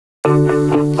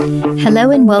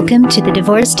Hello and welcome to the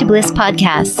Divorce to Bliss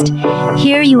podcast.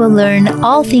 Here you will learn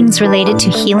all things related to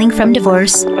healing from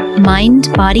divorce,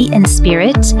 mind, body, and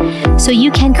spirit, so you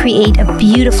can create a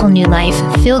beautiful new life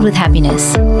filled with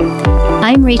happiness.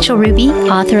 I'm Rachel Ruby,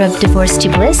 author of Divorce to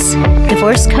Bliss,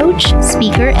 divorce coach,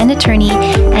 speaker, and attorney,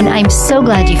 and I'm so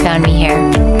glad you found me here.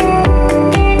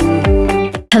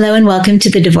 Hello and welcome to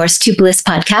the Divorce to Bliss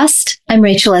podcast. I'm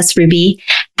Rachel S. Ruby,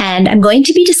 and I'm going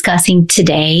to be discussing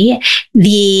today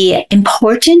the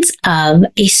importance of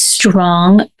a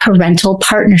strong parental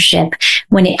partnership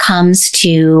when it comes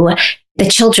to the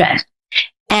children.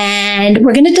 And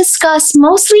we're going to discuss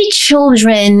mostly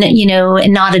children,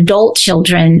 not adult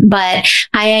children, but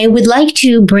I would like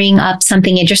to bring up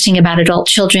something interesting about adult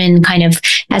children kind of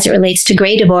as it relates to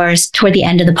gray divorce toward the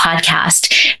end of the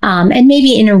podcast, and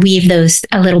maybe interweave those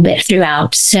a little bit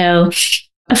throughout. So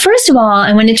first of all,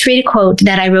 I wanted to read a quote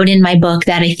that I wrote in my book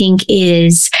that I think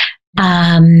is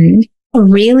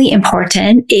really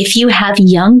important if you have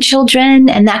young children,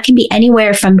 and that can be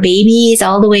anywhere from babies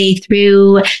all the way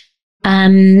through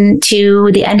to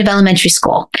the end of elementary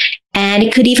school. And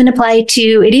it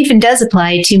even does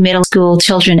apply to middle school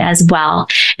children as well.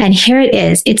 And here it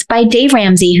is. It's by Dave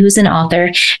Ramsey, who's an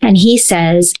author. And he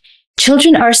says,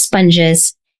 "Children are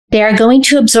sponges. They are going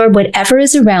to absorb whatever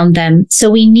is around them.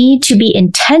 So we need to be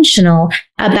intentional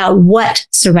about what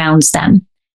surrounds them."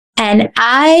 And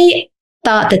I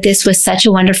thought that this was such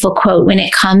a wonderful quote when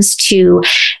it comes to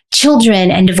children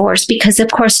and divorce, because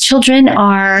of course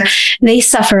they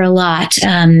suffer a lot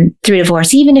through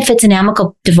divorce. Even if it's an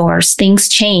amicable divorce, things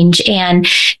change, and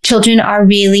children are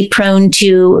really prone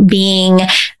to being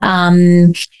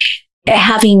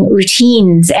having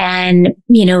routines and,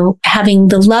 having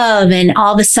the love. And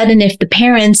all of a sudden, if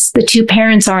the two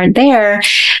parents aren't there,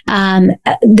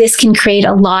 this can create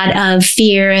a lot of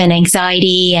fear and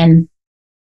anxiety and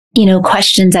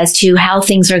questions as to how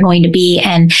things are going to be.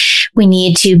 And we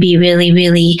need to be really,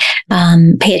 really,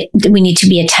 we need to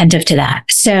be attentive to that.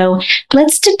 So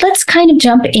let's kind of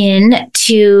jump in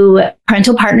to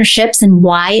parental partnerships and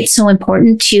why it's so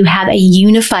important to have a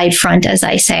unified front, as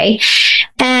I say.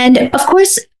 And of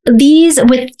course, these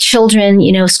with children,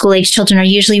 school-age children are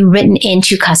usually written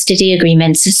into custody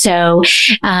agreements. So,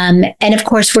 and of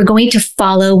course, we're going to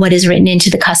follow what is written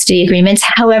into the custody agreements.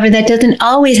 However, that doesn't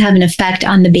always have an effect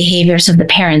on the behaviors of the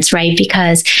parents, right?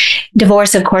 Because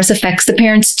divorce, of course, affects the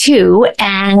parents too.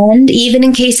 And even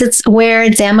in cases where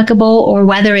it's amicable or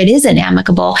whether it isn't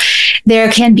amicable,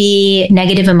 there can be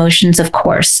negative emotions, of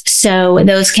course. So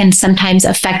those can sometimes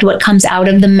affect what comes out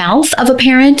of the mouth of a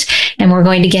parent. And we're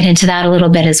going to get into that a little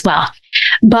bit as well.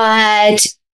 But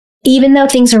even though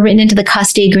things are written into the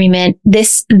custody agreement,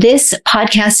 this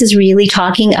podcast is really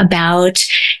talking about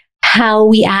how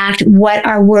we act, what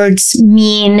our words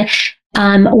mean,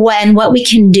 what we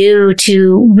can do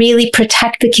to really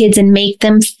protect the kids and make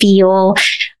them feel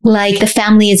like the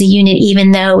family is a unit,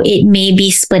 even though it may be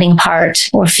splitting apart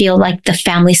or feel like the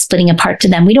family splitting apart to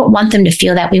them. We don't want them to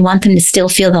feel that. We want them to still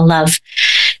feel the love.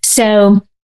 So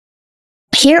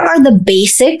here are the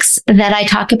basics that I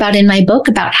talk about in my book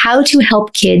about how to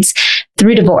help kids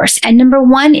through divorce. And number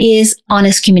one is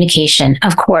honest communication,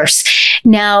 of course.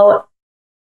 Now,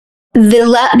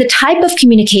 the type of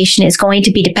communication is going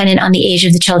to be dependent on the age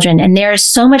of the children. And there is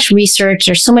so much research,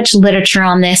 there's so much literature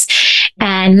on this,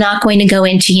 and I'm not going to go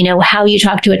into, how you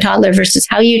talk to a toddler versus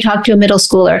how you talk to a middle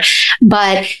schooler.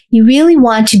 But you really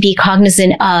want to be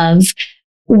cognizant of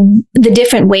the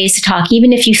different ways to talk.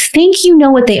 Even if you think you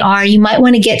know what they are, you might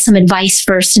want to get some advice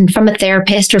first, and from a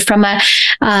therapist or from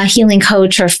a healing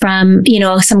coach or from,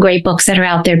 some great books that are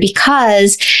out there,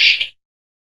 because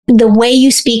the way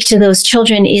you speak to those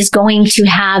children is going to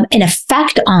have an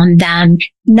effect on them,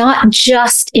 not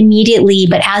just immediately,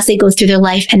 but as they go through their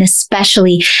life, and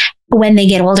especially when they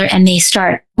get older and they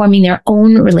start forming their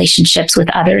own relationships with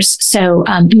others. So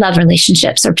love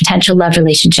relationships or potential love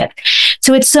relationships.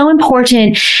 So it's so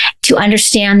important to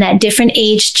understand that different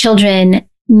age children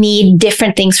need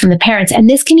different things from the parents. And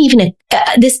this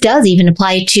does even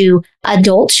apply to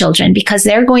adult children, because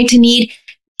they're going to need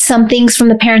some things from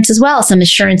the parents as well, some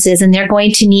assurances, and they're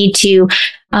going to need to,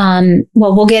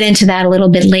 we'll get into that a little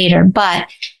bit later. But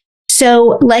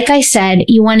so, like I said,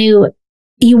 you want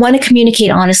to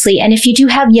communicate honestly. And if you do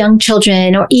have young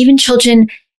children or even children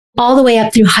all the way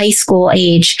up through high school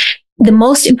age, the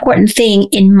most important thing,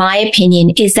 in my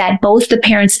opinion, is that both the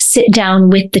parents sit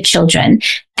down with the children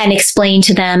and explain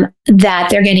to them that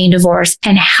they're getting divorced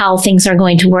and how things are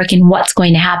going to work and what's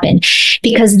going to happen.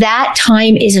 Because that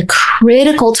time is a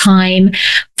critical time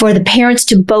for the parents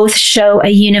to both show a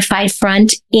unified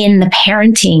front in the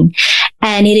parenting.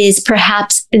 And it is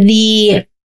perhaps the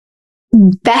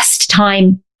best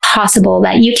time possible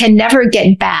that you can never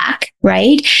get back,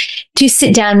 right? To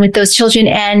sit down with those children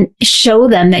and show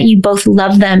them that you both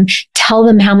love them, tell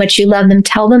them how much you love them,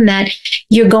 tell them that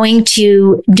you're going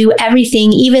to do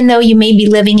everything, even though you may be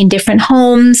living in different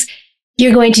homes,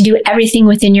 you're going to do everything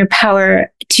within your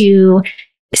power to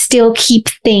still keep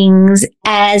things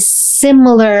as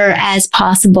similar as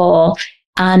possible,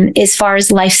 as far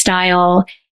as lifestyle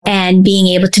and being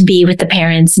able to be with the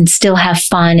parents and still have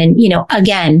fun. And,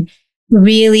 again,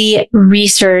 really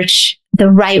research the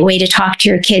right way to talk to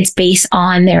your kids based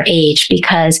on their age,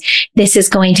 because this is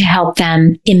going to help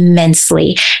them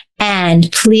immensely.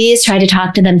 And please try to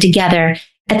talk to them together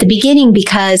at the beginning,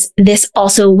 because this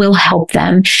also will help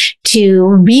them to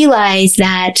realize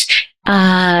that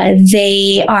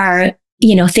they are,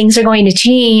 things are going to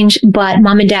change, but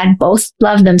mom and dad both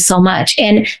love them so much.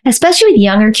 And especially with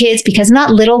younger kids, because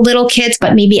not little kids,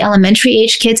 but maybe elementary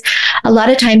age kids, a lot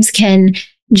of times can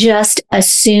just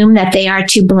assume that they are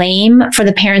to blame for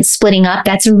the parents splitting up.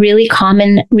 That's a really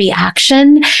common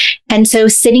reaction. And so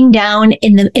sitting down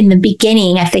in the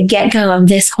beginning, at the get-go of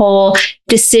this whole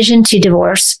decision to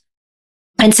divorce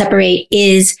and separate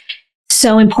is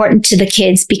so important to the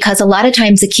kids, because a lot of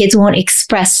times the kids won't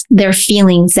express their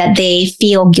feelings, that they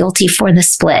feel guilty for the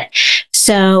split.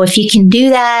 So if you can do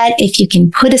that, if you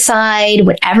can put aside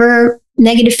whatever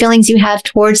negative feelings you have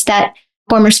towards that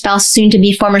former spouse, soon to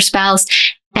be former spouse,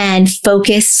 and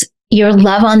focus your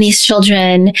love on these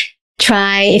children,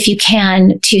 try, if you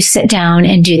can, to sit down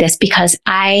and do this, because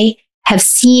I have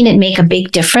seen it make a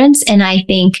big difference. And I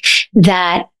think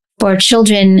that for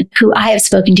children who I have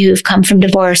spoken to who've come from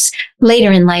divorce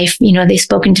later in life, they've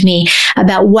spoken to me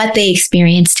about what they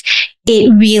experienced.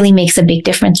 It really makes a big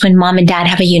difference when mom and dad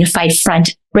have a unified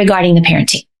front regarding the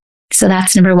parenting. So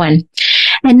that's number one.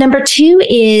 And number two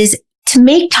is to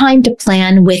make time to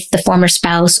plan with the former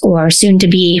spouse or soon to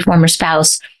be former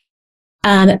spouse.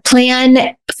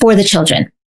 Plan for the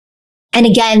children. And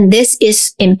again, this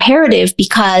is imperative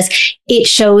because it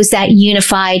shows that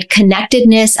unified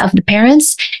connectedness of the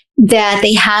parents, that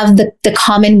they have the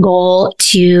common goal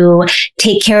to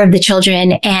take care of the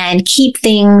children and keep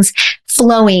things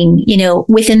flowing,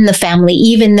 within the family,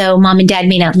 even though mom and dad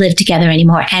may not live together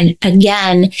anymore. And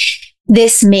again,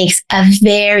 this makes a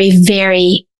very,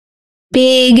 very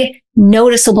big,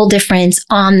 noticeable difference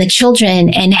on the children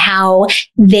and how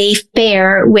they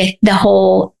fare with the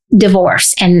whole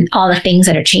divorce and all the things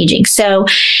that are changing. So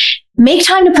make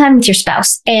time to plan with your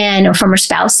spouse or former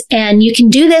spouse. And you can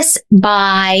do this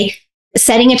by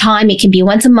setting a time. It can be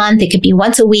once a month. It could be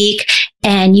once a week.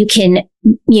 And you can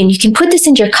put this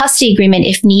into your custody agreement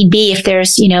if need be, if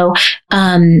there's,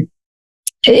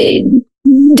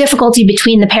 difficulty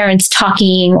between the parents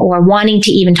talking or wanting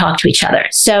to even talk to each other.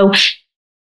 So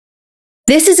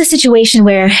this is a situation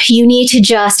where you need to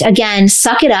just, again,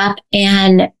 suck it up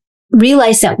and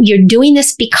realize that you're doing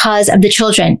this because of the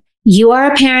children. You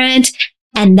are a parent,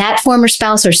 and that former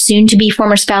spouse or soon to be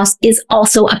former spouse is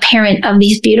also a parent of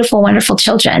these beautiful, wonderful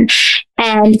children.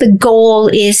 And the goal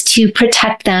is to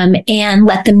protect them and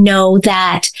let them know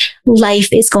that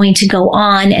life is going to go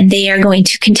on and they are going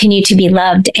to continue to be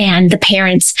loved, and the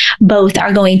parents both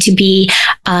are going to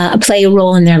play a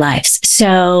role in their lives.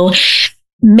 So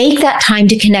make that time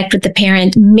to connect with the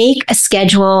parent, make a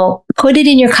schedule, put it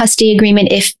in your custody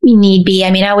agreement if you need be.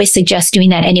 I always suggest doing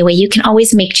that anyway. You can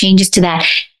always make changes to that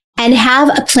and have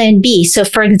a plan B. So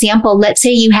for example, let's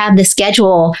say you have the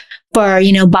schedule for,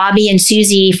 Bobby and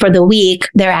Susie for the week,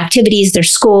 their activities, their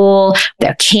school,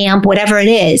 their camp, whatever it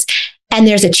is. And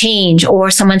there's a change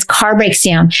or someone's car breaks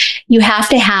down. You have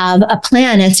to have a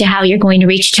plan as to how you're going to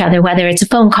reach each other, whether it's a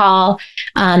phone call,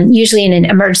 usually in an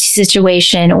emergency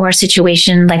situation, or a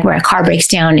situation like where a car breaks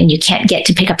down and you can't get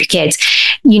to pick up your kids.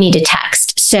 You need a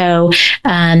text. So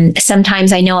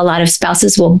sometimes I know a lot of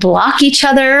spouses will block each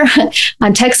other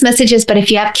on text messages, but if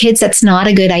you have kids, that's not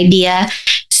a good idea.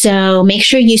 So make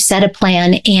sure you set a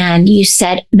plan and you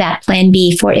set that plan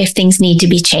B for if things need to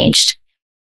be changed.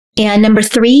 And number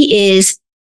three is,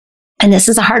 and this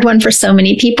is a hard one for so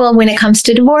many people when it comes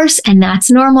to divorce, and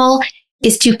that's normal,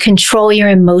 is to control your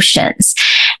emotions.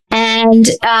 And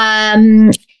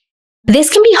this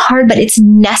can be hard, but it's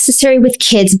necessary with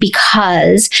kids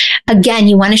because, again,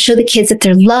 you want to show the kids that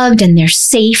they're loved and they're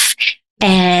safe,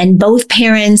 and both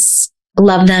parents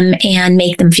love them and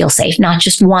make them feel safe, not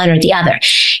just one or the other.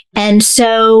 And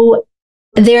so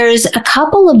there's a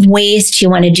couple of ways to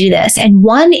want to do this. And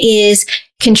one is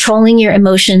controlling your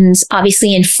emotions,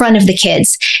 obviously, in front of the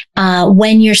kids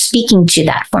when you're speaking to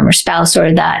that former spouse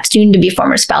or that soon to be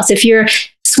former spouse. If you're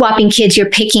swapping kids, you're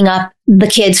picking up the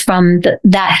kids from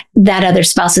that other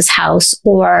spouse's house,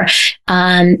 or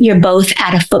you're both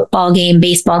at a football game,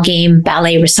 baseball game,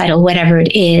 ballet recital, whatever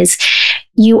it is,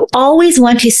 you always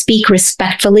want to speak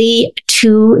respectfully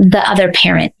to the other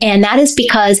parent. And that is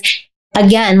because,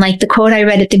 again, like the quote I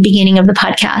read at the beginning of the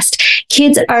podcast,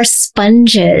 kids are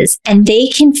sponges, and they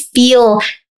can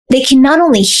not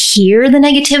only hear the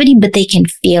negativity, but they can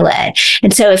feel it.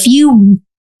 And so if you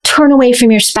turn away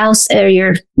from your spouse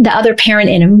or the other parent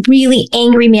in a really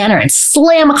angry manner and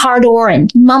slam a car door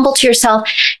and mumble to yourself,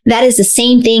 that is the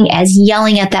same thing as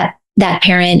yelling at that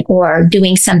parent or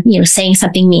doing saying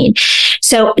something mean.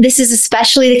 So this is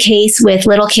especially the case with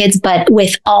little kids, but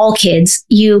with all kids.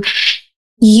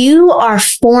 You are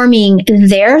forming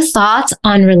their thoughts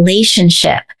on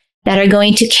relationship that are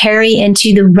going to carry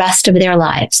into the rest of their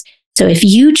lives. So if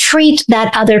you treat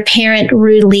that other parent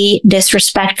rudely,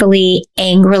 disrespectfully,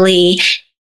 angrily,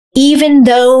 even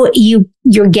though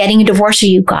you're getting a divorce or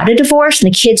you got a divorce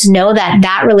and the kids know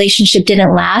that relationship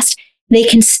didn't last, they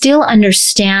can still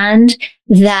understand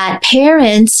that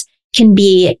parents can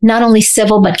be not only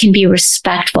civil, but can be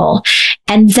respectful.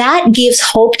 And that gives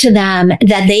hope to them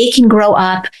that they can grow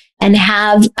up and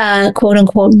have a quote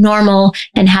unquote normal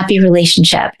and happy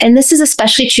relationship. And this is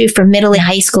especially true for middle and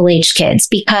high school age kids,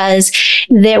 because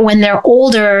when they're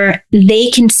older,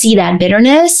 they can see that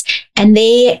bitterness, and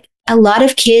a lot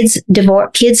of kids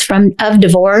of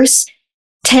divorce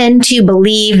tend to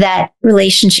believe that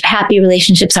happy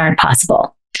relationships aren't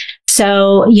possible.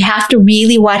 So you have to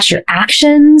really watch your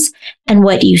actions and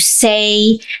what you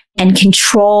say and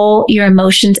control your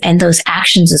emotions and those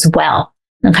actions as well.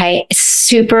 Okay. It's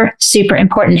super, super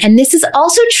important. And this is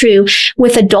also true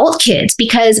with adult kids,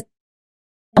 because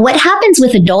what happens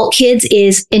with adult kids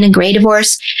is in a gray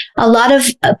divorce, a lot of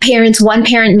parents, one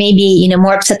parent may be,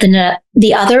 more upset than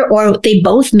the other, or they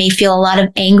both may feel a lot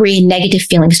of angry and negative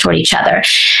feelings toward each other.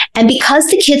 And because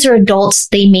the kids are adults,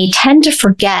 they may tend to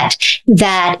forget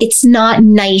that it's not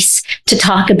nice to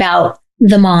talk about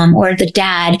the mom or the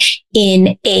dad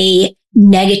in a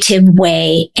negative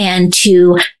way, and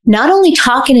to not only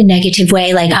talk in a negative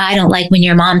way, like, I don't like when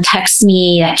your mom texts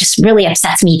me, that just really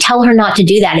upsets me, tell her not to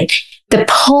do that. The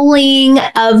pulling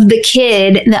of the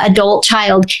kid, the adult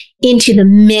child, into the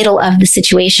middle of the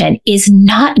situation is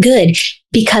not good,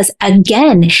 because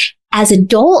again, as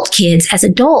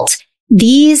adults,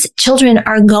 these children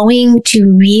are going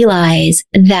to realize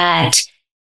that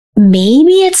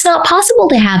maybe it's not possible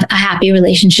to have a happy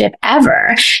relationship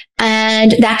ever.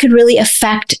 And that could really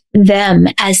affect them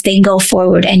as they go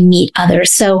forward and meet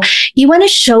others. So you want to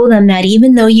show them that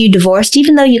even though you divorced,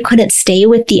 even though you couldn't stay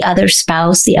with the other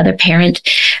spouse, the other parent,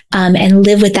 and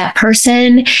live with that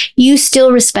person, you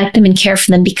still respect them and care for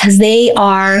them, because they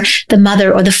are the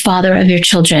mother or the father of your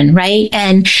children, right?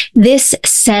 And this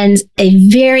sends a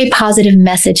very positive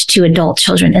message to adult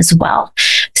children as well.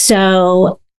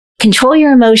 So control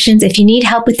your emotions. If you need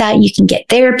help with that, you can get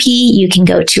therapy. You can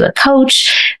go to a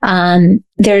coach.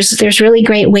 There's really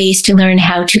great ways to learn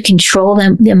how to control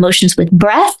the emotions with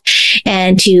breath,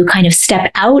 and to kind of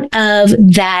step out of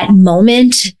that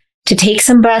moment, to take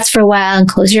some breaths for a while and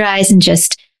close your eyes and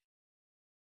just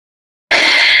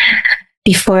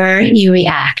before you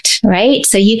react, right?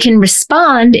 So you can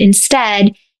respond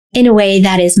instead in a way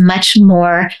that is much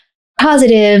more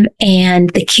positive, and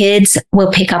the kids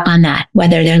will pick up on that,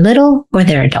 whether they're little or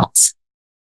they're adults.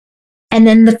 And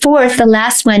then the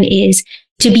last one is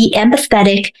to be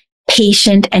empathetic,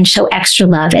 patient, and show extra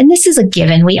love. And this is a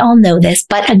given. We all know this.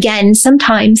 But again,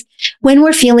 sometimes when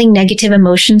we're feeling negative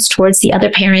emotions towards the other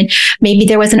parent, maybe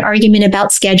there was an argument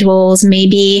about schedules,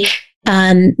 maybe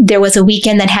there was a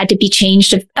weekend that had to be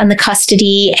changed on the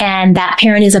custody, and that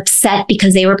parent is upset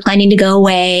because they were planning to go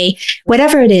away,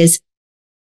 whatever it is.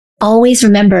 Always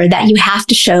remember that you have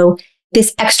to show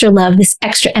this extra love, this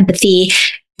extra empathy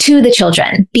to the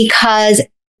children, because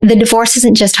the divorce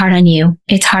isn't just hard on you,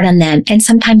 it's hard on them. And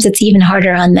sometimes it's even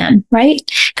harder on them, right?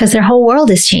 Because their whole world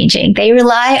is changing. They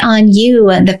rely on you,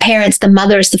 the parents, the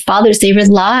mothers, the fathers. They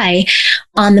rely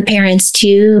on the parents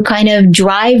to kind of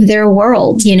drive their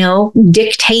world,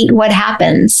 dictate what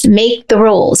happens, make the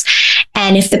rules.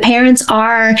 And if the parents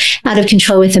are out of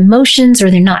control with emotions,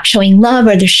 or they're not showing love,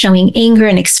 or they're showing anger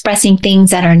and expressing things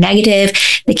that are negative,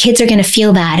 the kids are going to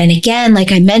feel that. And again,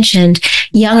 like I mentioned,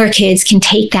 younger kids can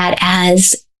take that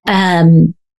as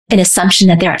an assumption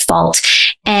that they're at fault.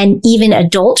 And even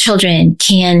adult children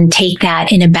can take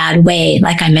that in a bad way,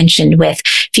 like I mentioned with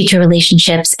future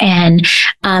relationships, and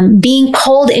being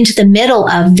pulled into the middle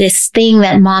of this thing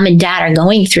that mom and dad are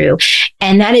going through.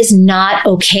 And that is not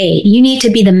okay. You need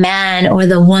to be the man or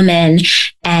the woman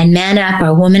and man up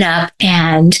or woman up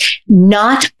and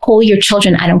not pull your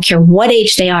children, I don't care what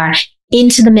age they are,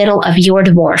 into the middle of your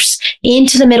divorce,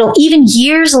 into the middle, even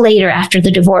years later after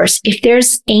the divorce. If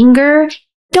there's anger,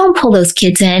 don't pull those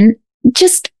kids in.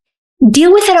 Just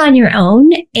deal with it on your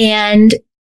own and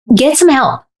get some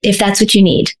help if that's what you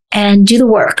need, and do the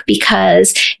work,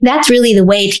 because that's really the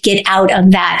way to get out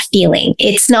of that feeling.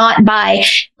 It's not by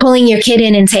pulling your kid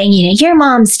in and saying, your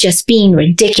mom's just being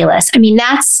ridiculous. I mean,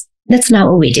 that's not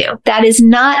what we do. That is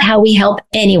not how we help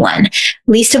anyone,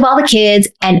 least of all the kids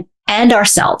and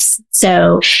ourselves.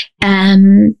 So,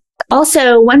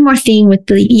 also, one more thing with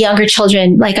the younger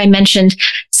children, like I mentioned,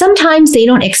 sometimes they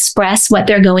don't express what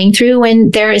they're going through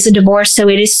when there is a divorce. So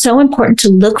it is so important to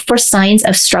look for signs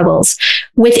of struggles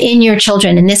within your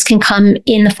children. And this can come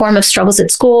in the form of struggles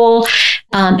at school,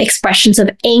 expressions of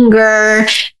anger,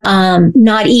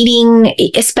 not eating,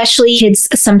 especially kids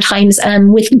sometimes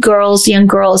with girls, young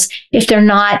girls, if they're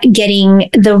not getting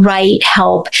the right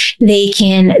help,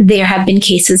 there have been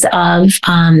cases of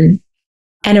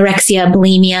anorexia,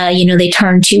 bulimia, they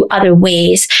turn to other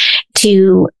ways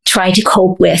to try to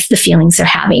cope with the feelings they're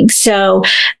having. So,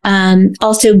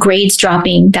 also grades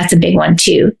dropping, that's a big one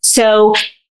too. So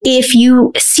if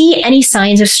you see any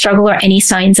signs of struggle or any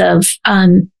signs of,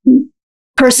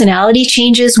 personality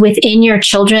changes within your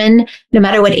children, no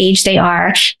matter what age they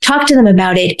are, talk to them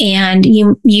about it. And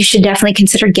you should definitely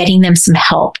consider getting them some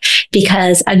help,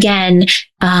 because again,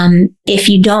 if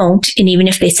you don't, and even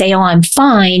if they say, oh, I'm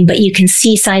fine, but you can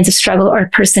see signs of struggle or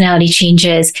personality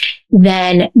changes,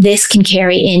 then this can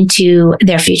carry into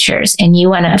their futures. And you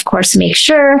want to, of course, make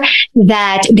sure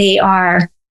that they are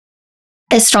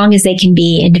as strong as they can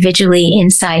be individually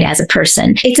inside as a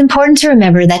person. It's important to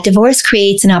remember that divorce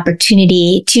creates an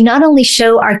opportunity to not only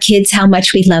show our kids how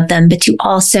much we love them, but to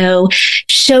also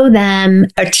show them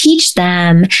or teach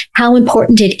them how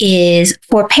important it is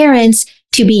for parents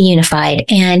to be unified.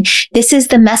 And this is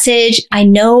the message. I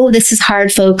know this is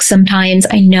hard, folks. Sometimes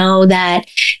I know that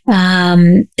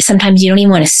sometimes you don't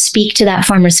even want to speak to that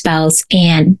former spouse.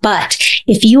 But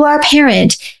if you are a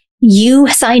parent, you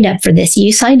signed up for this.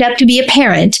 You signed up to be a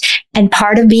parent, and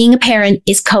part of being a parent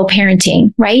is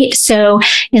co-parenting, right? So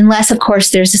unless, of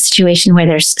course, there's a situation where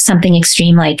there's something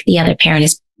extreme, like the other parent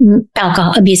is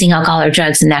abusing alcohol or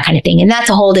drugs and that kind of thing. And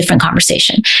that's a whole different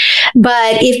conversation.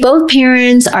 But if both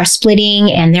parents are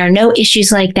splitting and there are no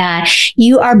issues like that,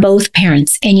 you are both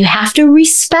parents, and you have to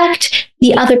respect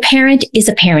the other parent is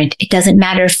a parent. It doesn't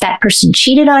matter if that person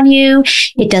cheated on you.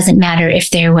 It doesn't matter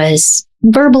if there was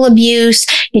verbal abuse.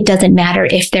 It doesn't matter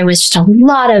if there was just a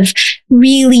lot of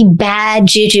really bad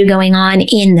juju going on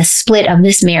in the split of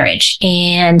this marriage,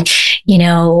 and,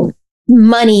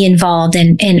 money involved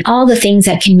and all the things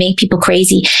that can make people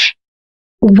crazy.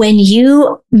 When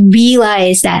you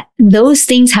realize that those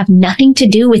things have nothing to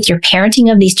do with your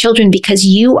parenting of these children, because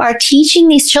you are teaching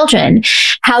these children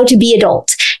how to be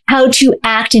adults, how to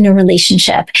act in a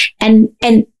relationship. And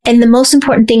the most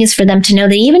important thing is for them to know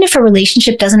that even if a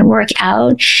relationship doesn't work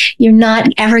out, you're not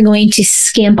ever going to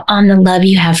skimp on the love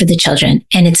you have for the children,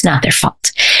 and it's not their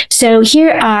fault. So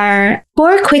here are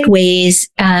 4 quick ways,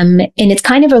 and it's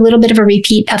kind of a little bit of a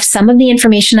repeat of some of the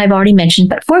information I've already mentioned,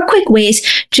 but 4 quick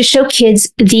ways to show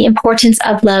kids the importance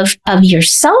of love of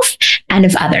yourself and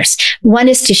of others. One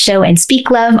is to show and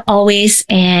speak love always.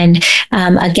 And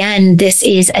again, this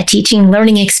is a teaching,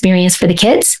 learning experience for the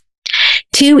kids.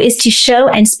 2 is to show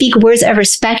and speak words of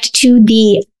respect to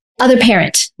the other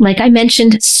parent. Like I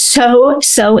mentioned, so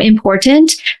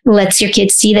important. Lets your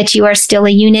kids see that you are still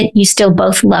a unit. You still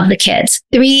both love the kids.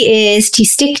 3 is to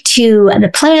stick to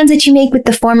the plans that you make with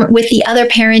the other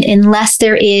parent, unless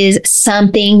there is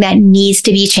something that needs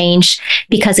to be changed.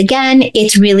 Because again,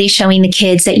 it's really showing the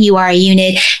kids that you are a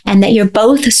unit and that you're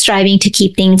both striving to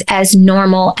keep things as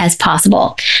normal as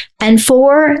possible. And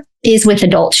 4 is with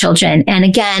adult children. And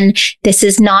again, this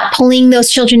is not pulling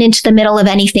those children into the middle of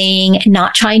anything,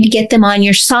 not trying to get them on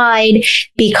your side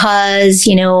because,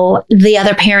 the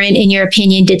other parent, in your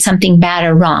opinion, did something bad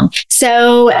or wrong.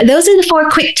 So those are the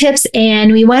 4 quick tips.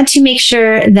 And we want to make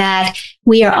sure that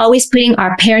we are always putting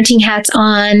our parenting hats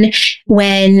on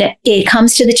when it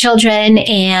comes to the children,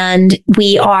 and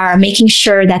we are making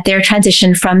sure that their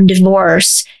transition from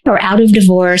divorce or out of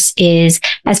divorce is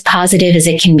as positive as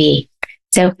it can be.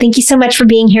 So thank you so much for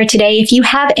being here today. If you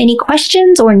have any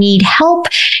questions or need help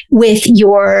with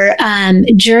your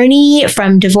journey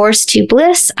from divorce to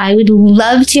bliss, I would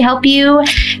love to help you.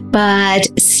 But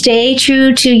stay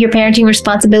true to your parenting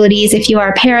responsibilities if you are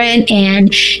a parent,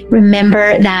 and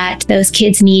remember that those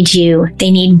kids need you.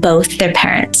 They need both their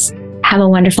parents. Have a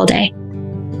wonderful day.